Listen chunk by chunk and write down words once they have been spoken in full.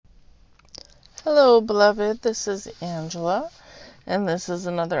Hello, beloved. This is Angela, and this is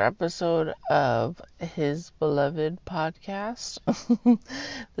another episode of His Beloved podcast.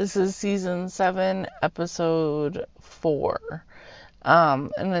 This is season 7, episode 4,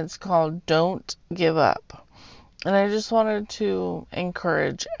 and it's called Don't Give Up. And I just wanted to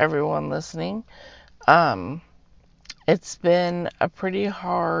encourage everyone listening. It's been a pretty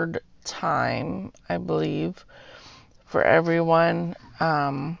hard time, I believe, for everyone.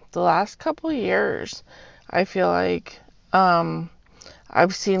 The last couple years, I feel like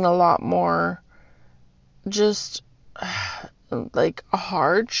I've seen a lot more just like a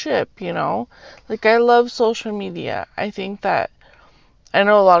hardship. Like, I love social media. I think that I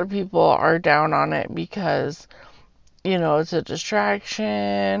know a lot of people are down on it because it's a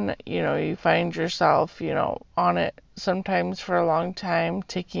distraction. You find yourself, on it sometimes for a long time,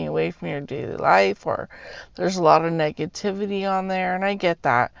 taking away from your daily life, or there's a lot of negativity on there, and I get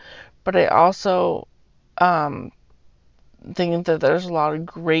that. But I also think that there's a lot of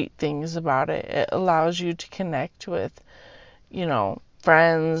great things about it. It allows you to connect with,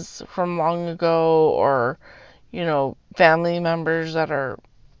 friends from long ago, or, family members that are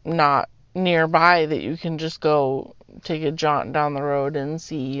not nearby that you can just go take a jaunt down the road and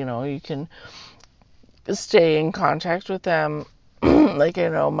see. You can stay in contact with them. Like, I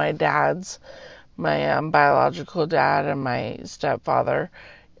know my biological dad and my stepfather,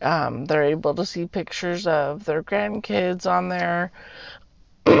 they're able to see pictures of their grandkids on there.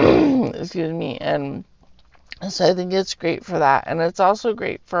 Excuse me. And so I think it's great for that. And it's also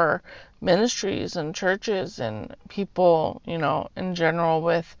great for ministries and churches and people, in general,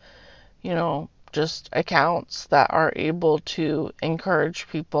 with, just accounts that are able to encourage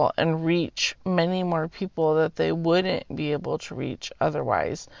people and reach many more people that they wouldn't be able to reach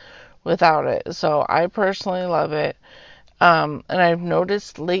otherwise without it. So I personally love it. And I've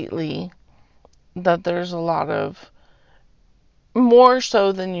noticed lately that there's a lot of, more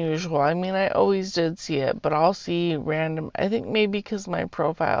so than usual. I mean, I always did see it, but I'll see random, I think maybe because my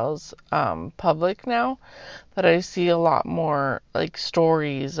profile's public now, that I see a lot more like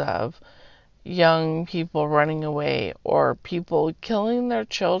stories of young people running away or people killing their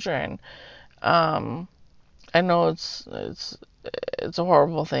children. I know it's a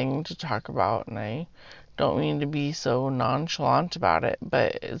horrible thing to talk about, and I don't mean to be so nonchalant about it,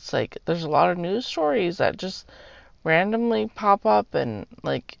 but it's like there's a lot of news stories that just randomly pop up, and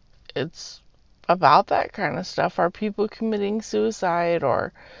like it's about that kind of stuff. Are people committing suicide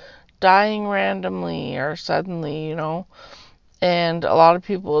or dying randomly or suddenly? And a lot of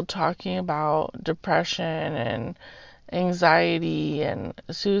people talking about depression and anxiety and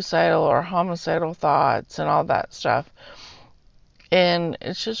suicidal or homicidal thoughts and all that stuff. And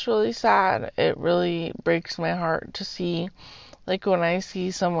it's just really sad. It really breaks my heart to see, like, when I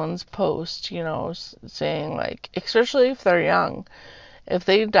see someone's post, saying, like, especially if they're young, if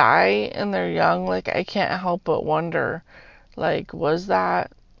they die and they're young, like, I can't help but wonder, like, was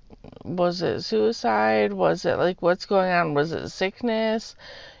it suicide? Was it, like, what's going on? Was it sickness?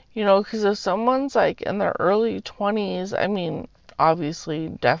 Because if someone's, like, in their early 20s, I mean, obviously,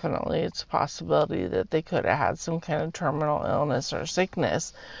 definitely, it's a possibility that they could have had some kind of terminal illness or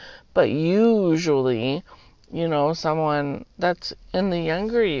sickness. But usually, someone that's in the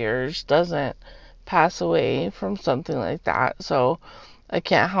younger years doesn't pass away from something like that. So I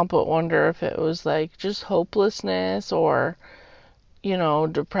can't help but wonder if it was like just hopelessness or,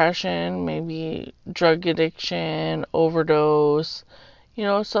 depression, maybe drug addiction, overdose,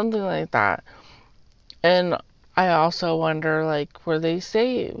 something like that. And I also wonder, like, were they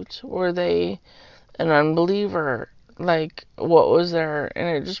saved? Were they an unbeliever? Like, what was there?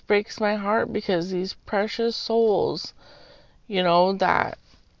 And it just breaks my heart because these precious souls, that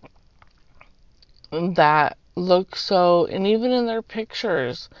look so, and even in their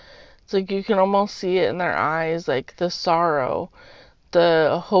pictures, it's like you can almost see it in their eyes, like the sorrow,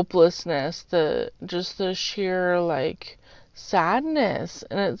 the hopelessness, the sheer, like, sadness.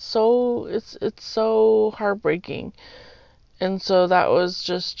 And it's so heartbreaking. And so that was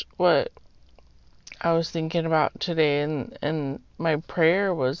just what I was thinking about today, and my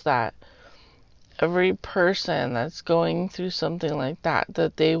prayer was that every person that's going through something like that,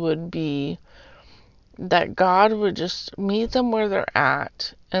 that God would just meet them where they're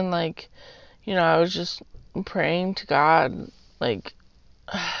at. And, like, I was just praying to God, like,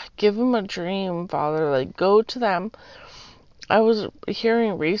 give them a dream, Father, like, go to them. I was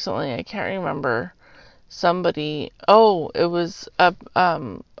hearing recently, I can't remember, it was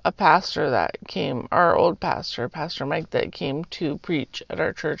a pastor that came, our old pastor, Pastor Mike, that came to preach at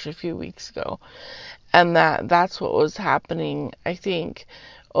our church a few weeks ago. And that's what was happening, I think,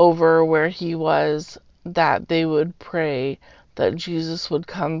 over where he was, that they would pray that Jesus would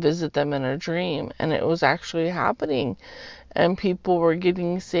come visit them in a dream, and it was actually happening, and people were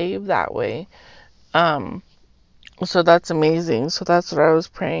getting saved that way. So that's amazing. So that's what I was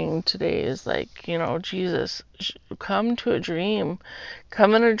praying today, is like, Jesus, come to a dream.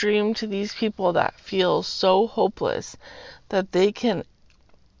 Come in a dream to these people that feel so hopeless that they can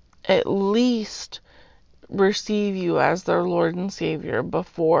at least receive you as their Lord and Savior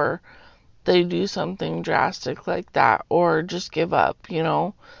before they do something drastic like that or just give up.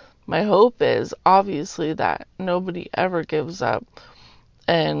 My hope is obviously that nobody ever gives up.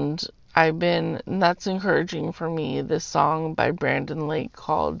 And that's encouraging for me, this song by Brandon Lake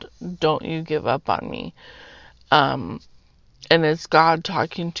called Don't You Give Up on Me. And it's God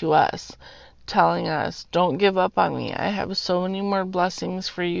talking to us, telling us, don't give up on me. I have so many more blessings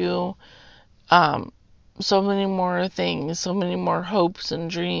for you. So many more things, so many more hopes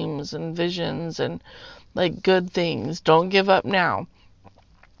and dreams and visions and like good things. Don't give up now.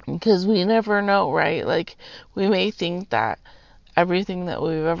 Because we never know, right? Like, we may think that everything that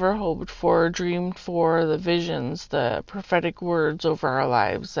we've ever hoped for, dreamed for, the visions, the prophetic words over our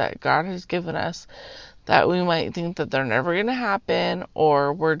lives that God has given us, that we might think that they're never going to happen,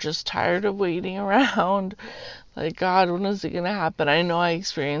 or we're just tired of waiting around. Like, God, when is it going to happen? I know I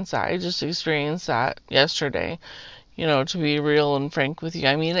experienced that. I just experienced that yesterday, to be real and frank with you.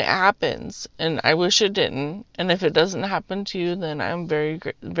 I mean, it happens, and I wish it didn't. And if it doesn't happen to you, then I'm very,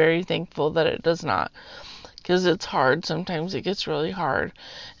 very thankful that it does not. Because it's hard. Sometimes it gets really hard.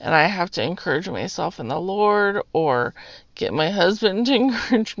 And I have to encourage myself in the Lord, or get my husband to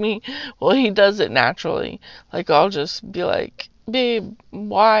encourage me. Well, he does it naturally. Like, I'll just be like, babe,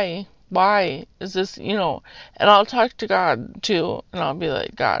 why? Why is this, and I'll talk to God too. And I'll be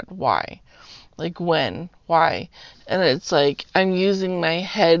like, God, why? Like, when? Why? And it's like I'm using my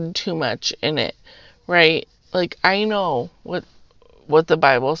head too much in it, right? Like, I know what the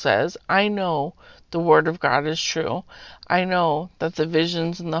Bible says. I know the Word of God is true. I know that the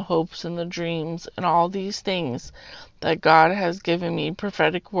visions and the hopes and the dreams and all these things that God has given me,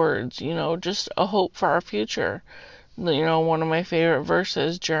 prophetic words, just a hope for our future. One of my favorite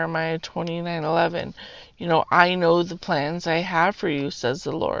verses, Jeremiah 29:11. I know the plans I have for you, says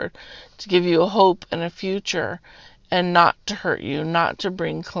the Lord, to give you a hope and a future, and not to hurt you, not to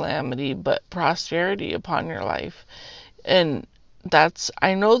bring calamity, but prosperity upon your life. And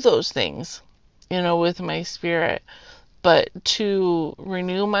I know those things, with my spirit, but to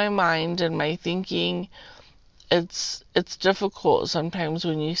renew my mind and my thinking, it's difficult sometimes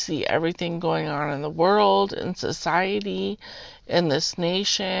when you see everything going on in the world, in society, in this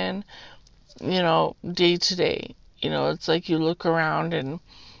nation, day to day. It's like you look around and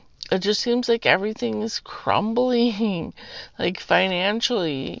it just seems like everything is crumbling, like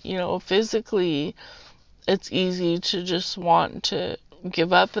financially, physically. It's easy to just want to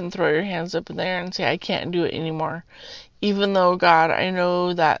give up and throw your hands up in the air and say, I can't do it anymore. Even though, God, I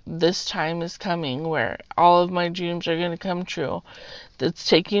know that this time is coming where all of my dreams are going to come true. That's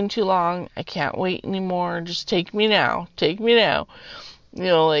taking too long. I can't wait anymore. Just take me now. Take me now.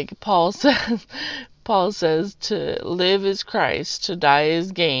 Like Paul says, to live is Christ, to die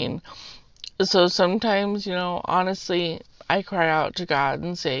is gain. So sometimes, honestly, I cry out to God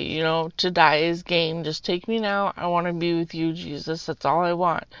and say, to die is gain. Just take me now. I want to be with you, Jesus. That's all I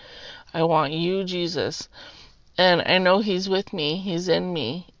want. I want you, Jesus. And I know He's with me. He's in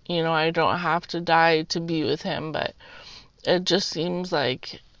me. I don't have to die to be with Him, but it just seems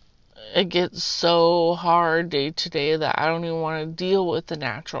like it gets so hard day to day that I don't even want to deal with the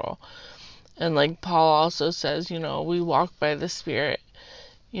natural. And like Paul also says, we walk by the Spirit,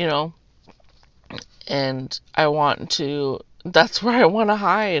 and that's where I want to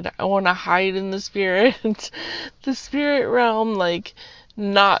hide. I want to hide in the Spirit, the Spirit realm, like,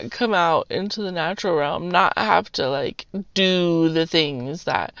 not come out into the natural realm, not have to, like, do the things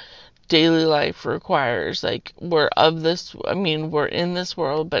that daily life requires. Like, we're in this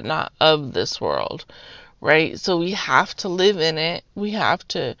world, but not of this world, right? So we have to live in it. We have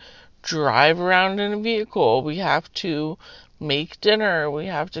to drive around in a vehicle. We have to make dinner. We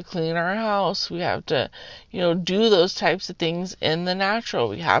have to clean our house. We have to, do those types of things in the natural.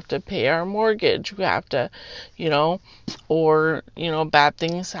 We have to pay our mortgage. We have to, or, bad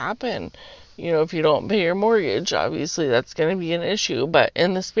things happen. If you don't pay your mortgage, obviously that's going to be an issue. But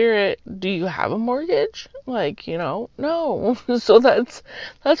in the Spirit, do you have a mortgage? Like, no. So that's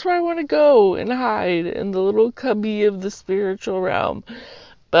where I want to go and hide, in the little cubby of the spiritual realm.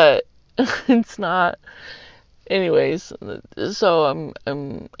 But it's not. Anyways, so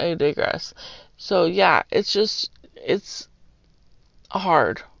I digress. So yeah, it's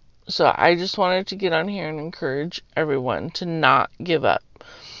hard. So I just wanted to get on here and encourage everyone to not give up.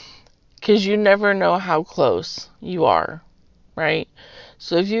 Because you never know how close you are, right?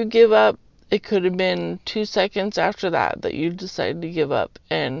 So if you give up, it could have been 2 seconds after that you decided to give up.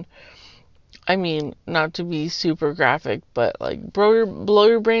 And I mean, not to be super graphic, but like blow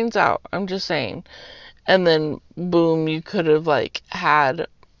your brains out. I'm just saying. And then boom, you could have like had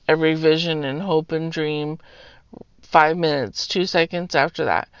every vision and hope and dream 5 minutes, 2 seconds after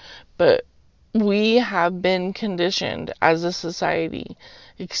that. But we have been conditioned as a society,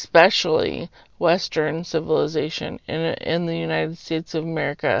 especially Western civilization in the United States of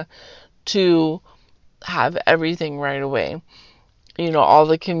America, to have everything right away. You know, all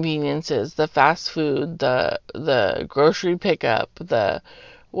the conveniences, the fast food, the grocery pickup, the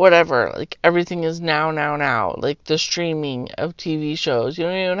whatever, like everything is now. Like the streaming of TV shows. You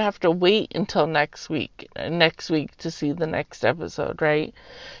don't even have to wait until next week to see the next episode, right?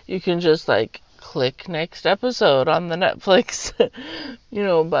 You can just like click next episode on the Netflix,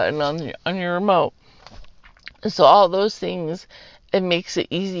 button on your remote. So all those things, it makes it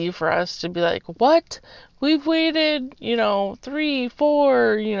easy for us to be like, what? We've waited, 3,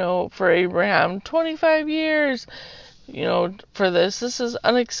 4, for Abraham, 25 years, for this. This is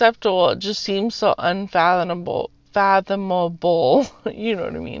unacceptable. It just seems so fathomable, you know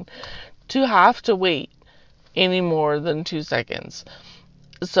what I mean? To have to wait any more than 2 seconds.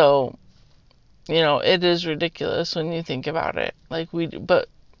 So, it is ridiculous when you think about it. But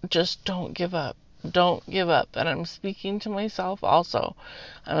just don't give up. Don't give up. And I'm speaking to myself also.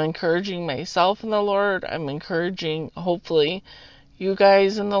 I'm encouraging myself in the Lord. I'm encouraging, hopefully, you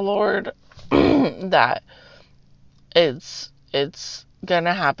guys in the Lord that it's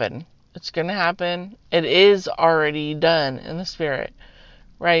gonna happen. It's gonna happen. It is already done in the Spirit,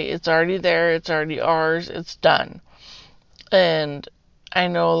 right? It's already there. It's already ours. It's done. And I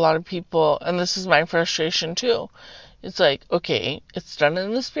know a lot of people, and this is my frustration too. It's like, okay, it's done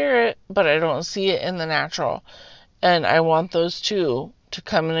in the Spirit, but I don't see it in the natural. And I want those two to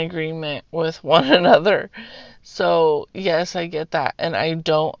come in agreement with one another. So, yes, I get that. And I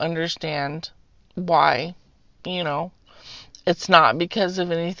don't understand why, It's not because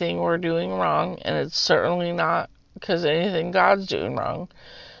of anything we're doing wrong, and it's certainly not because of anything God's doing wrong.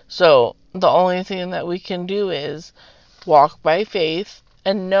 So, the only thing that we can do is walk by faith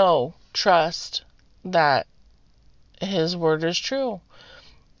and trust that His word is true,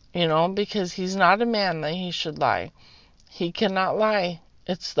 because He's not a man that He should lie. He cannot lie.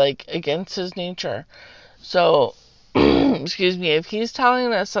 It's like against His nature. So, excuse me, if He's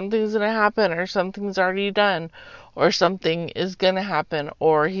telling us something's going to happen or something's already done or something is going to happen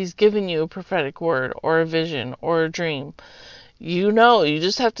or He's given you a prophetic word or a vision or a dream, you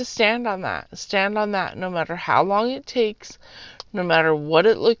just have to stand on that. Stand on that no matter how long it takes, no matter what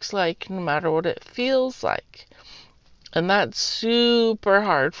it looks like, no matter what it feels like. And that's super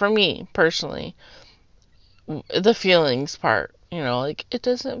hard for me, personally. The feelings part, like, it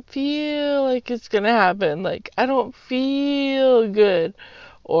doesn't feel like it's gonna happen. Like, I don't feel good.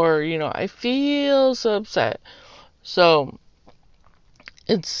 Or, I feel so upset. So,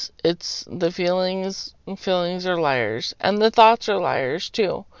 it's the feelings are liars. And the thoughts are liars,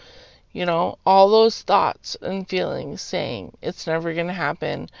 too. All those thoughts and feelings saying it's never gonna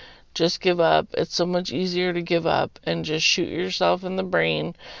happen. Just give up. It's so much easier to give up and just shoot yourself in the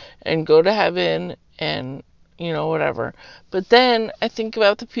brain and go to heaven and, whatever. But then I think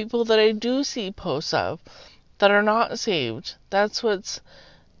about the people that I do see posts of that are not saved. That's what's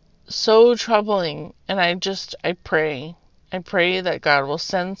so troubling. And I pray. I pray that God will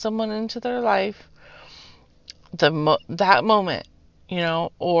send someone into their life that moment,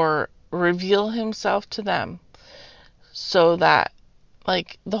 or reveal Himself to them so that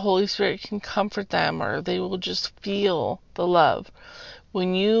like the Holy Spirit can comfort them, or they will just feel the love.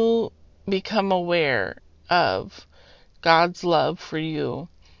 When you become aware of God's love for you,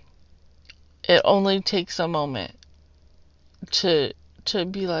 it only takes a moment to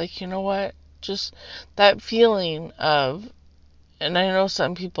be like, you know what? Just that feeling of, and I know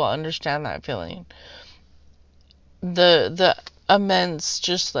some people understand that feeling, the immense,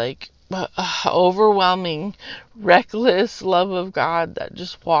 just like overwhelming, reckless love of God that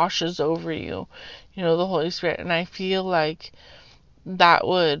just washes over you, the Holy Spirit. And I feel like that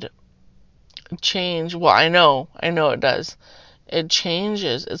would change. Well, I know it does. It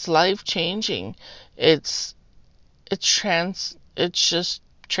changes. It's life changing. It's just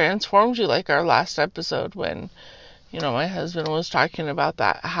transforms you, like our last episode when, my husband was talking about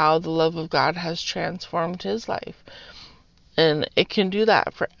that, how the love of God has transformed his life. And it can do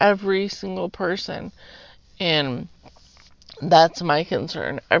that for every single person. And That's my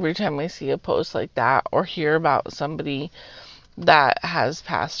concern. Every time I see a post like that or hear about somebody that has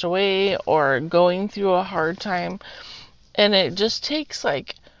passed away or going through a hard time, and it just takes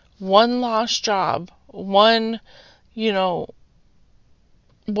like one lost job, you know,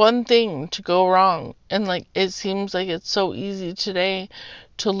 one thing to go wrong. And like, it seems like it's so easy today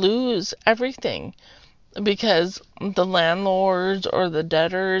to lose everything because the landlords or the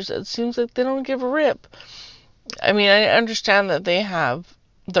debtors, it seems like they don't give a rip. I mean, I understand that they have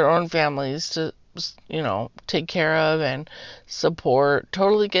their own families to, take care of and support.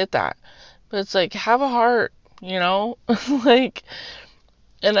 Totally get that. But it's like, have a heart, like,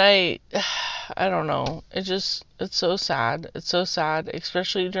 and I don't know. It's so sad. It's so sad,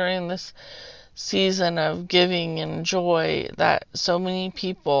 especially during this season of giving and joy that so many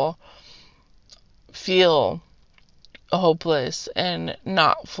people feel hopeless and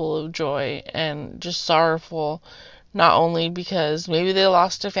not full of joy and just sorrowful, not only because maybe they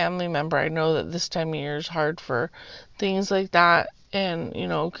lost a family member. I know that this time of year is hard for things like that, and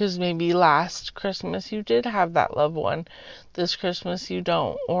because maybe last Christmas you did have that loved one, this Christmas you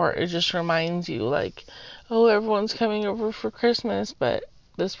don't, or it just reminds you like, oh, everyone's coming over for Christmas, but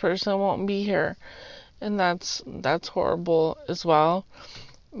this person won't be here, and that's horrible as well.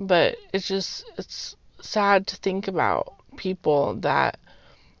 But it's sad to think about people that,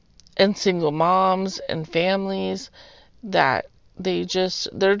 and single moms and families that they're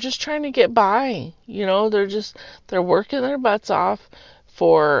just trying to get by. They're working their butts off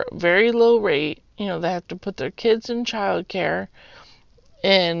for very low rate. They have to put their kids in childcare,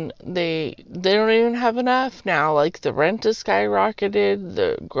 and they don't even have enough now. Like, the rent has skyrocketed,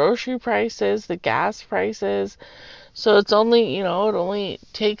 the grocery prices, the gas prices. So it's only, it only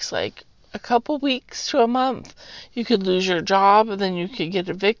takes like a couple weeks to a month. You could lose your job, and then you could get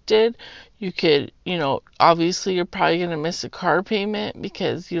evicted. You could, obviously you're probably going to miss a car payment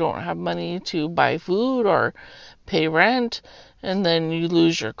because you don't have money to buy food or pay rent, and then you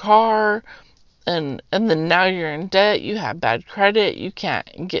lose your car, and then now you're in debt, you have bad credit, you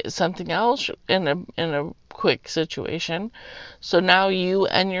can't get something else in a quick situation. So now you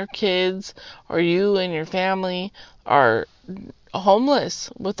and your kids, or you and your family, are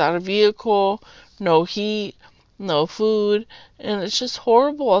homeless, without a vehicle, no heat, no food, and it's just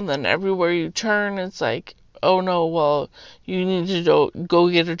horrible. And then everywhere you turn, it's like, oh no, well, you need to go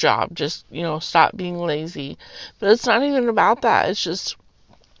get a job, just, stop being lazy. But it's not even about that. It's just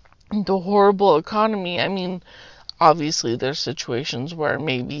the horrible economy. I mean, obviously there's situations where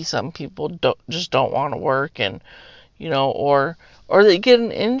maybe some people don't want to work, and or they get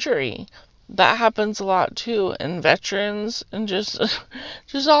an injury. That happens a lot too, and veterans, and just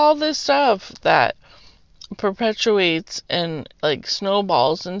just all this stuff that perpetuates and like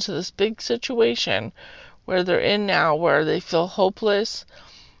snowballs into this big situation where they're in now, where they feel hopeless,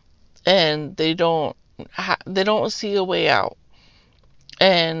 and they don't see a way out.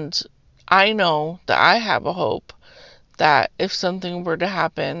 And I know that I have a hope that if something were to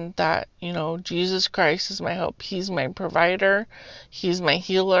happen, that, Jesus Christ is my hope. He's my provider. He's my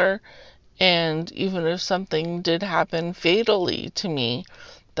healer. And even if something did happen fatally to me,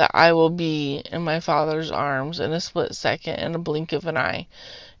 that I will be in my Father's arms in a split second, in a blink of an eye,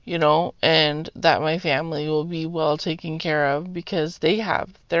 and that my family will be well taken care of because they have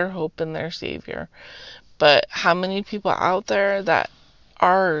their hope in their Savior. But how many people out there that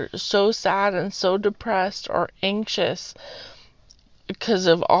are so sad and so depressed or anxious because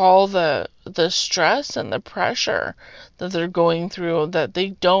of all the stress and the pressure that they're going through, that they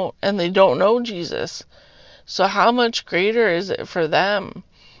don't know Jesus. So how much greater is it for them?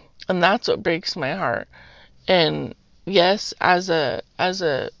 And that's what breaks my heart. And yes, as a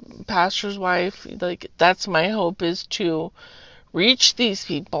pastor's wife, like, that's my hope, is to reach these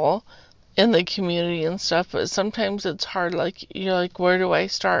people in the community and stuff. But sometimes it's hard. Like, you're like, where do I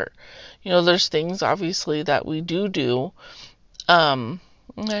start? There's things obviously that we do. I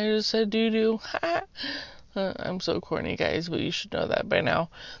just said do. I'm so corny, guys, but you should know that by now.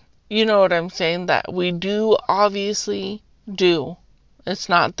 You know what I'm saying? That we do obviously do. It's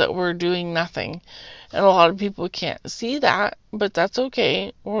not that we're doing nothing. And a lot of people can't see that, but that's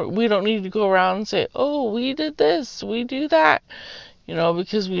okay. We don't need to go around and say, oh, we did this, we do that.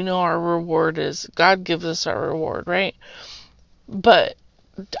 Because we know our reward is, God gives us our reward, right? But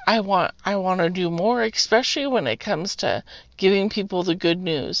I want to do more, especially when it comes to giving people the good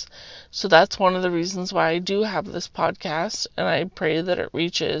news. So that's one of the reasons why I do have this podcast, and I pray that it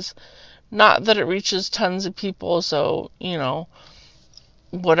reaches, not that it reaches tons of people, so,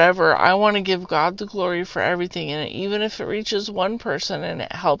 whatever, I want to give God the glory for everything. And even if it reaches one person and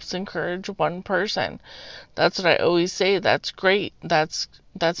it helps encourage one person, that's what I always say. That's great. That's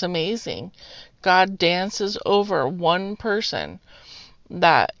amazing. God dances over one person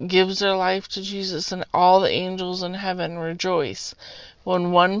that gives their life to Jesus, and all the angels in heaven rejoice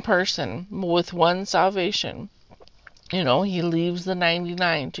when one person with one salvation, he leaves the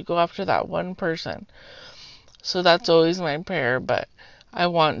 99 to go after that one person. So that's always my prayer, but I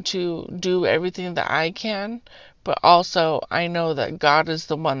want to do everything that I can, but also I know that God is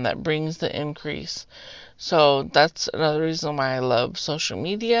the one that brings the increase. So that's another reason why I love social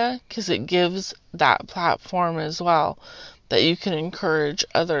media, because it gives that platform as well, that you can encourage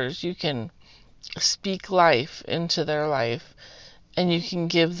others, you can speak life into their life, and you can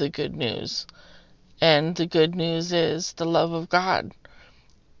give the good news. And the good news is the love of God.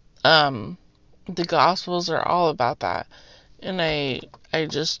 The Gospels are all about that. And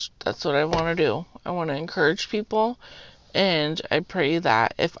that's what I want to do. I want to encourage people, and I pray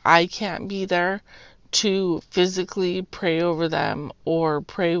that if I can't be there to physically pray over them or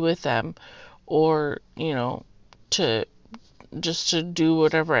pray with them, or, to do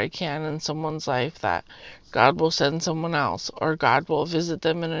whatever I can in someone's life, that God will send someone else, or God will visit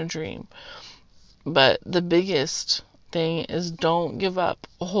them in a dream. But the biggest thing is, don't give up.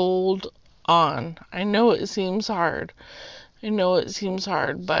 Hold on. I know it seems hard.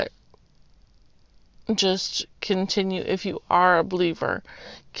 But just continue. If you are a believer,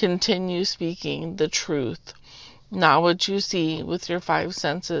 continue speaking the truth. Not what you see with your five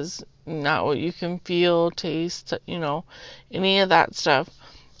senses, not what you can feel, taste, any of that stuff.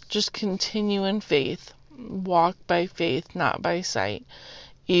 Just continue in faith. Walk by faith, not by sight.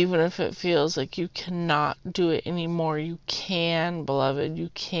 Even if it feels like you cannot do it anymore, you can, beloved, you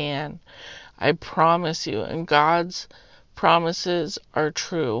can. I promise you, and God's promises are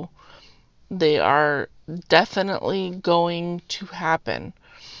true. They are definitely going to happen.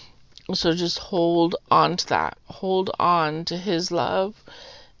 So just hold on to that. Hold on to His love,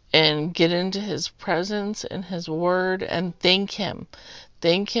 and get into His presence and His word, and thank Him.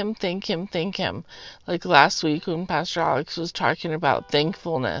 Thank Him, thank Him, thank Him. Like last week when Pastor Alex was talking about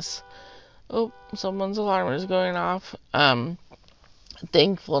thankfulness. Oh, someone's alarm is going off.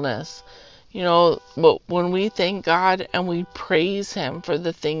 Thankfulness. When we thank God and we praise Him for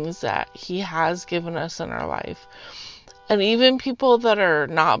the things that He has given us in our life. And even people that are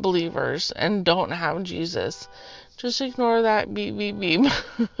not believers and don't have Jesus, just ignore that beep, beep, beep.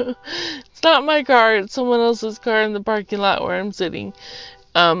 It's not my car, it's someone else's car in the parking lot where I'm sitting.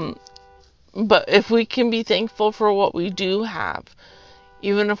 But if we can be thankful for what we do have,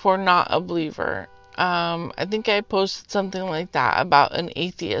 even if we're not a believer. I think I posted something like that about an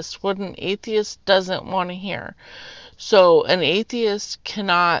atheist, what an atheist doesn't want to hear. So an atheist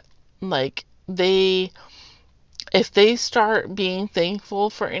cannot, if they start being thankful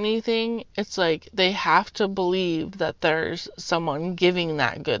for anything, it's like they have to believe that there's someone giving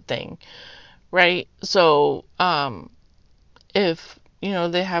that good thing, right? So, if,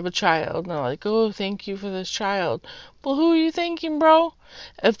 they have a child, and they're like, oh, thank you for this child. Well, who are you thanking, bro?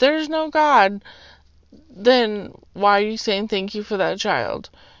 If there's no God, then why are you saying thank you for that child?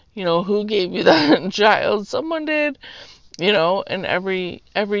 Who gave you that child? Someone did, and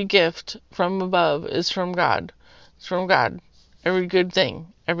every gift from above is from God. It's from God. Every good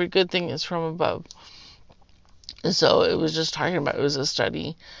thing is from above. And so it was just talking about, it was a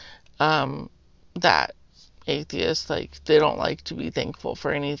study, that atheists, they don't like to be thankful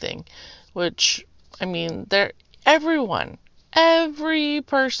for anything, which, every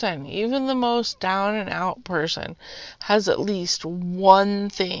person, even the most down and out person, has at least one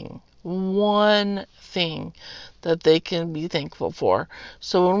thing that they can be thankful for.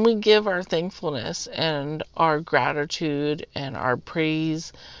 So when we give our thankfulness and our gratitude and our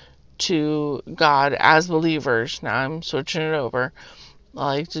praise to God as believers, now I'm switching it over. I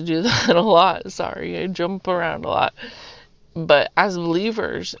like to do that a lot. Sorry, I jump around a lot. But as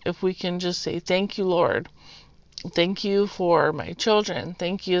believers, if we can just say, thank you, Lord. Thank you for my children.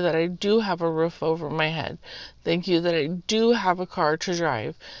 Thank you that I do have a roof over my head. Thank you that I do have a car to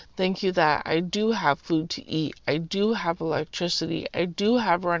drive. Thank you that I do have food to eat. I do have electricity. I do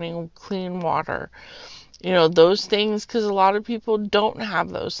have running clean water. Those things, because a lot of people don't have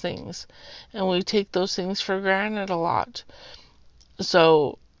those things. And we take those things for granted a lot.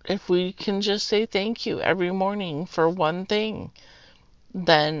 So if we can just say thank you every morning for one thing,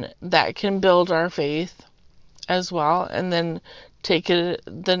 then that can build our faith as well, and then take it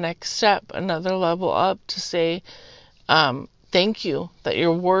the next step, another level up, to say, thank you that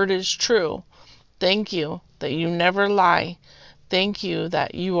your word is true. Thank you that you never lie. Thank you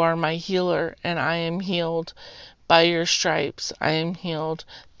that you are my healer and I am healed. By your stripes I am healed.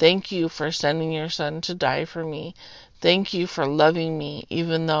 Thank you for sending your son to die for me. Thank you for loving me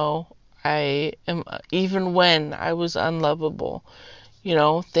even when I was unlovable.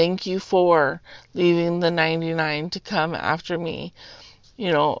 Thank you for leaving the 99 to come after me.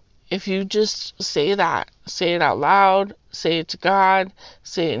 If you just say that, say it out loud, say it to God,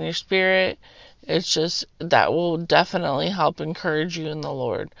 say it in your spirit, it's just, that will definitely help encourage you in the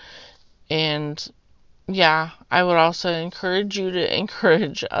Lord. And yeah, I would also encourage you to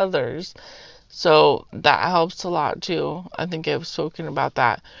encourage others. So that helps a lot too. I think I've spoken about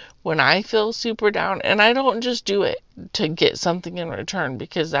that. When I feel super down, and I don't just do it to get something in return,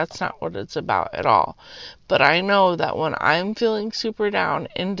 because that's not what it's about at all. But I know that when I'm feeling super down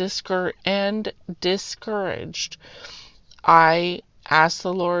and discouraged, I ask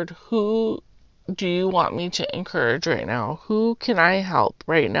the Lord, who do you want me to encourage right now? Who can I help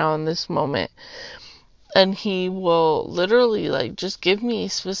right now in this moment? And he will literally just give me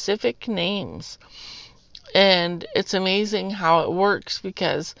specific names. And it's amazing how it works,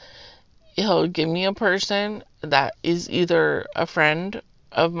 because he'll give me a person that is either a friend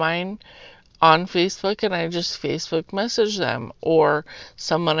of mine on Facebook and I just Facebook message them, or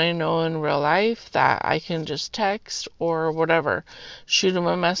someone I know in real life that I can just text or whatever. Shoot them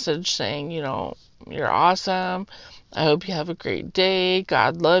a message saying, you're awesome. I hope you have a great day.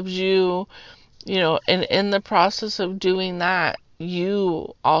 God loves you. And in the process of doing that,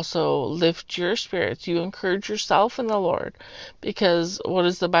 you also lift your spirits. You encourage yourself in the Lord, because what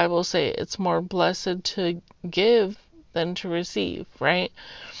does the Bible say? It's more blessed to give than to receive, right?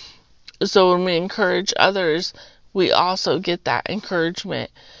 So when we encourage others, we also get that encouragement.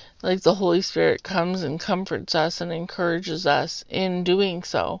 Like the Holy Spirit comes and comforts us and encourages us in doing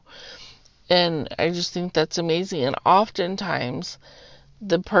so. And I just think that's amazing. And oftentimes,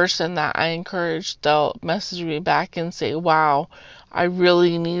 the person that I encourage, they'll message me back and say, wow, I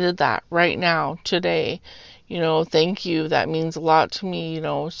really needed that right now, today. Thank you. That means a lot to me,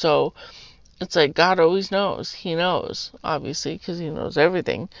 So it's like God always knows. He knows, obviously, because he knows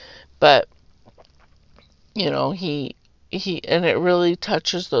everything. But, he, and it really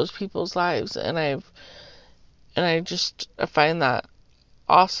touches those people's lives. And I find that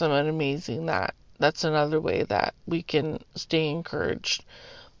awesome and amazing, that that's another way that we can stay encouraged.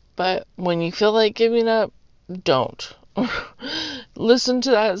 But when you feel like giving up, don't. Listen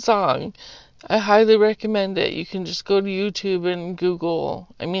to that song. I highly recommend it. You can just go to YouTube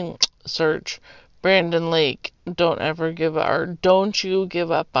and search Brandon Lake, Don't Ever Give Up, or Don't You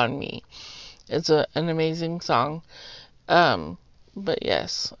Give Up on Me. It's an amazing song. But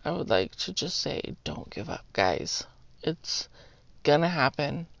yes, I would like to just say, don't give up, guys. It's gonna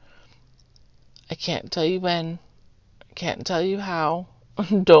happen. I can't tell you when. I can't tell you how.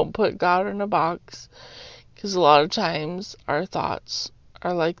 Don't put God in a box, because a lot of times our thoughts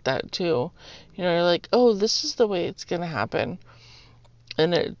are like that too. You're like, oh, this is the way it's gonna happen,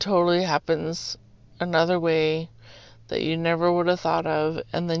 and it totally happens another way that you never would have thought of.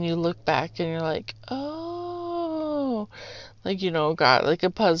 And then you look back and you're like, oh, God, like a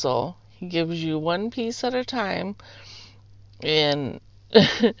puzzle. He gives you one piece at a time, and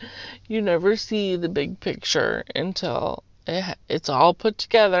you never see the big picture until it's all put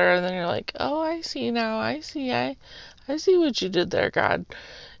together, and then you're like, oh, I see now. I see what you did there, God.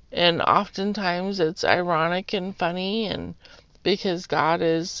 And oftentimes it's ironic and funny, and because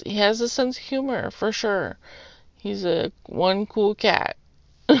he has a sense of humor, for sure. He's one cool cat.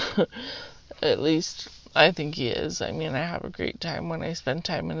 At least I think he is. I have a great time when I spend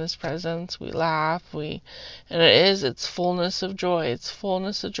time in his presence. We laugh, and it's fullness of joy. It's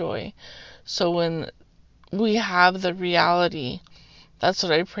fullness of joy. So when we have the reality, that's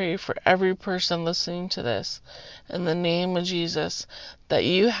what I pray for every person listening to this, in the name of Jesus, that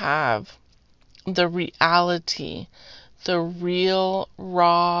you have the reality, the real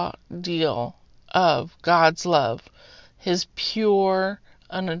raw deal of God's love, his pure,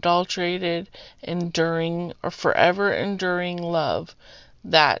 unadulterated, enduring, or forever enduring love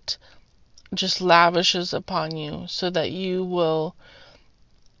that just lavishes upon you, so that you will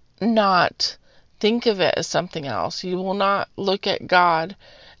not think of it as something else. You will not look at God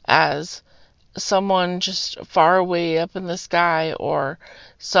as someone just far away up in the sky, or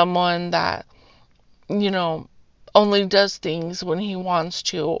someone that, only does things when he wants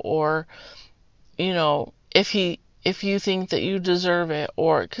to, or, if you think that you deserve it,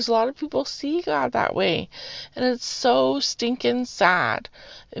 or, because a lot of people see God that way, and it's so stinking sad.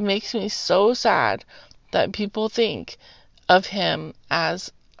 It makes me so sad that people think of him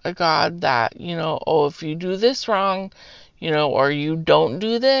as a God that, if you do this wrong, or you don't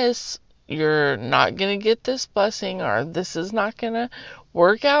do this, you're not going to get this blessing, or this is not going to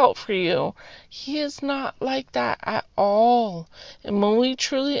work out for you. He is not like that at all. And when we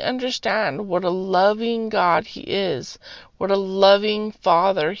truly understand what a loving God He is, what a loving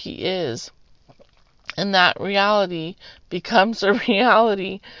Father He is, and that reality becomes a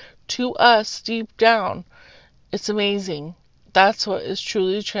reality to us deep down, it's amazing. That's what is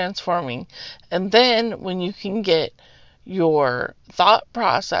truly transforming. And then when you can get your thought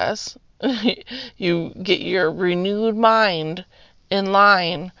process, you get your renewed mind in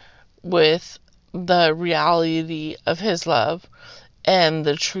line with the reality of His love and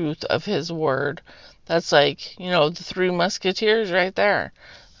the truth of His word. That's like, the Three Musketeers right there.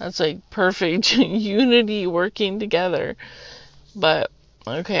 That's like perfect unity working together. But,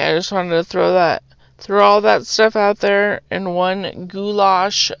 okay, I just wanted to throw all that stuff out there in one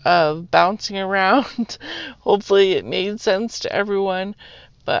goulash of bouncing around. Hopefully it made sense to everyone.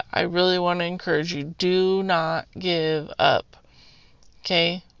 But I really want to encourage you, do not give up.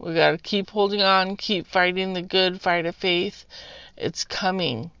 Okay? We got to keep holding on, keep fighting the good fight of faith. It's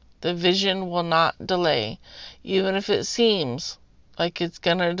coming. The vision will not delay. Even if it seems like it's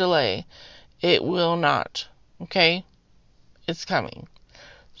going to delay, it will not. Okay? It's coming.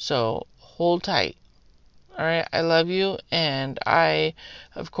 So hold tight. Alright, I love you, and I,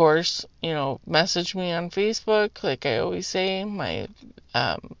 of course, message me on Facebook, like I always say. My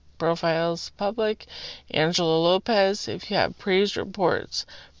profile's public, Angela Lopez. If you have praise reports,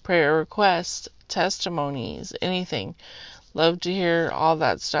 prayer requests, testimonies, anything, love to hear all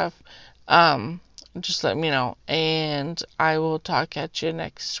that stuff. Just let me know, and I will talk at you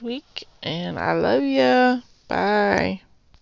next week, and I love you. Bye.